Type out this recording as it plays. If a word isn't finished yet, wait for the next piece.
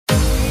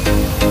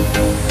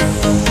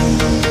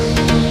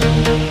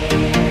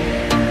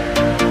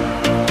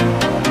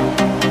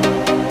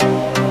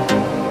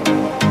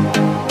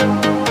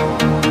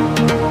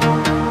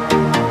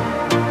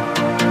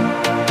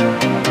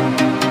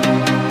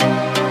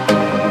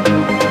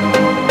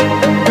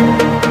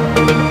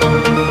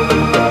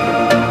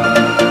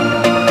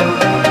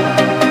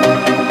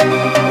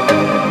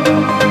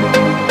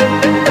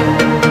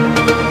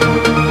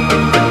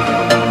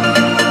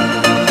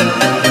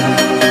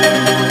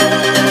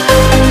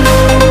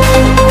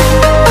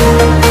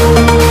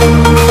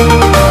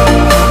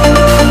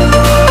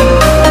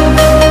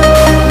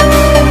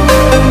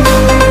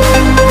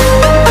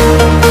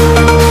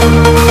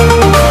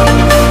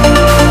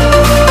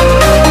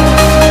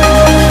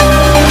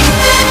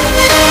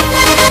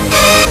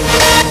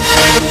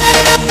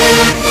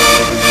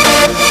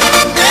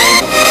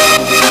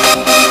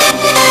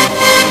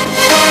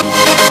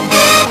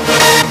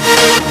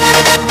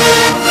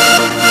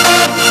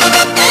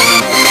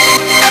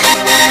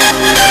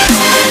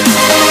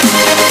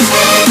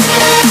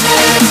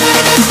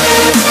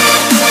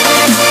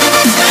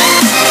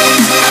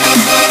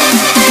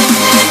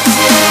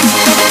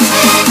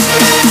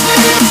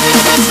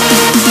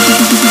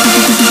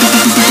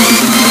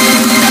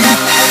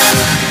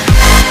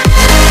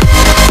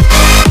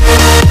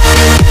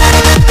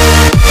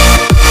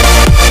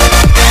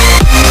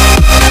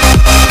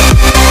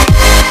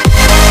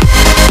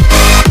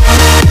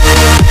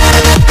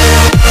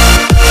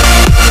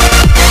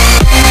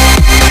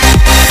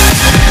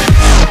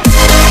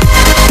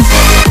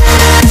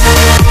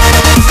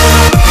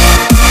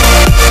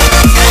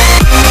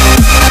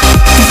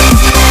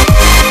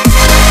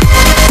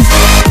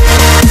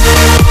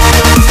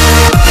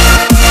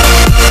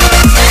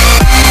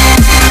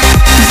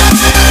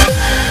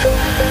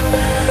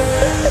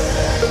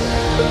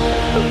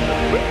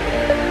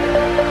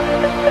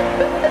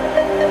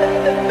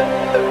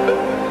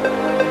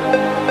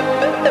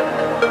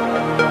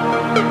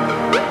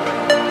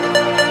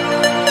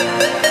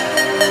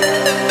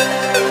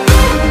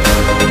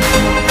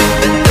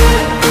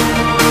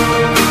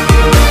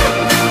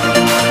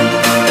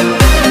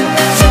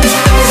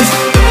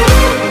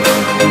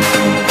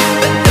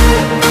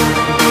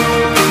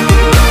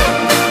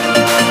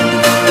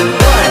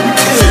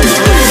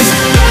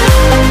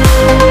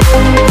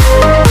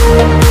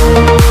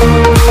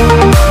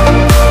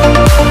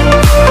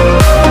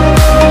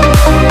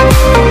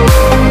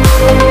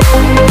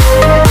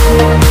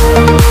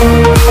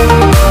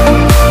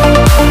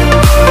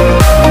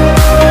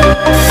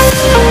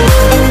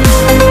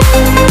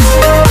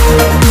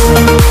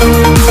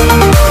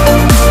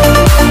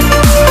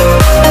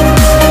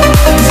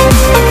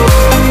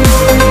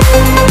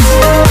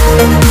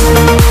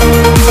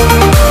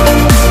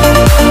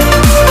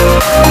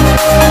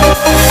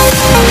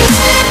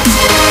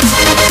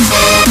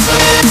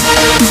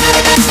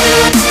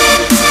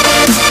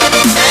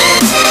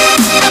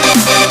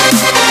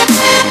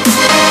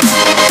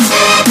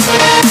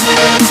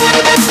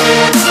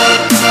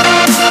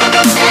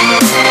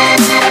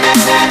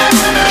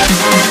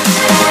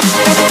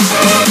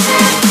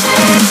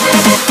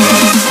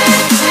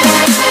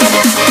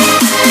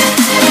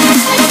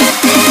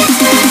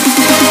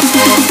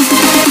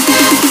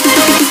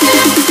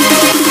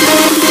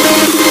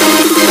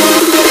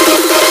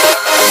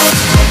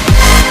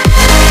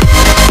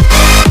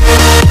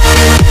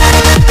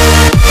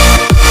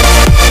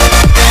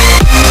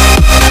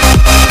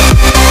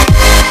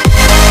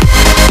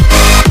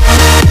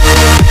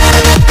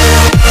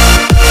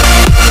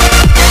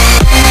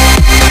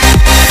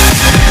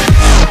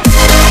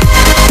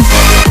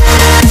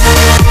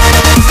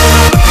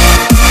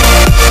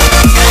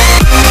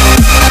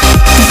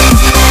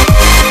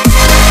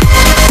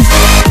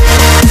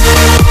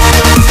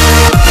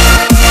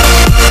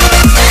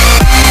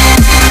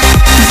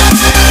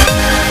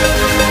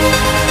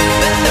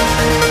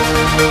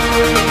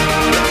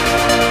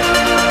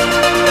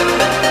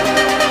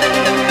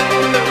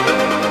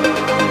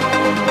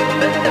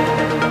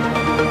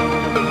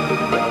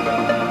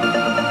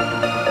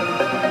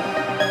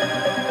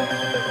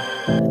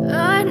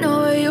I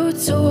know you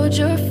told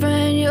your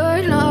friend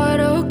you're not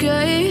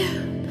okay,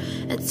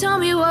 and tell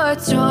me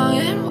what's wrong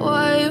and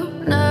why you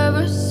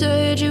never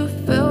said you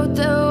felt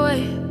that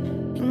way.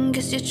 And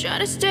guess you're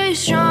trying to stay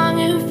strong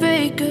and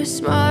fake a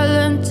smile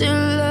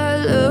until I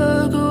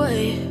look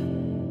away.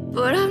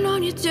 But I've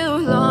known you too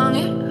long,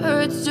 it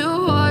hurts to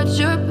watch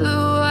your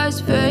blue eyes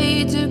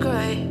fade to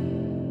gray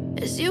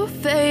as you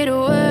fade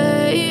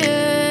away,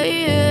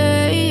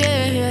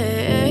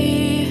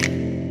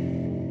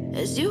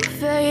 as you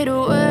fade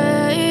away.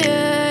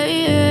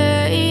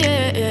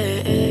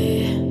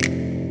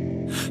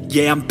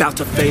 Yeah, I'm about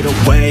to fade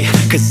away,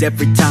 cause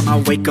every time I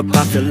wake up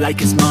I feel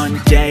like it's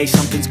Monday.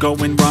 Something's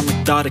going wrong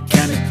with all the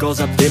chemicals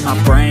up in my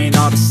brain.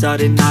 All of a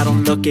sudden I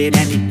don't look at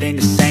anything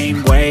the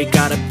same way.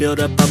 Got a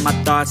buildup of my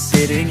thoughts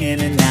sitting in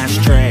an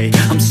ashtray.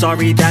 I'm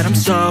sorry that I'm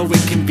so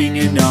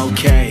inconvenient,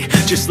 okay.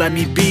 Just let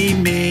me be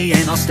me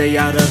and I'll stay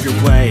out of your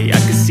way. I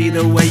can see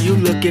the way you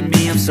look at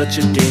me, I'm such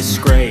a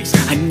disgrace.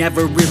 I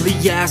never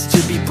really asked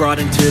to be brought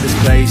into this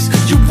place.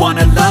 You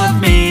wanna love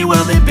me?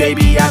 Well then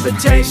baby I have a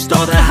taste.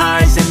 All the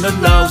highs and the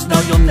lows, no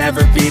you'll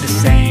never be the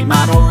same.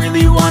 I don't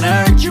really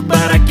wanna hurt you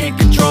but I can't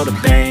control the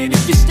pain.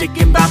 If you're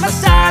sticking by my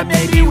side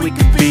maybe we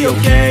could be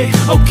okay.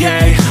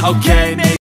 Okay, maybe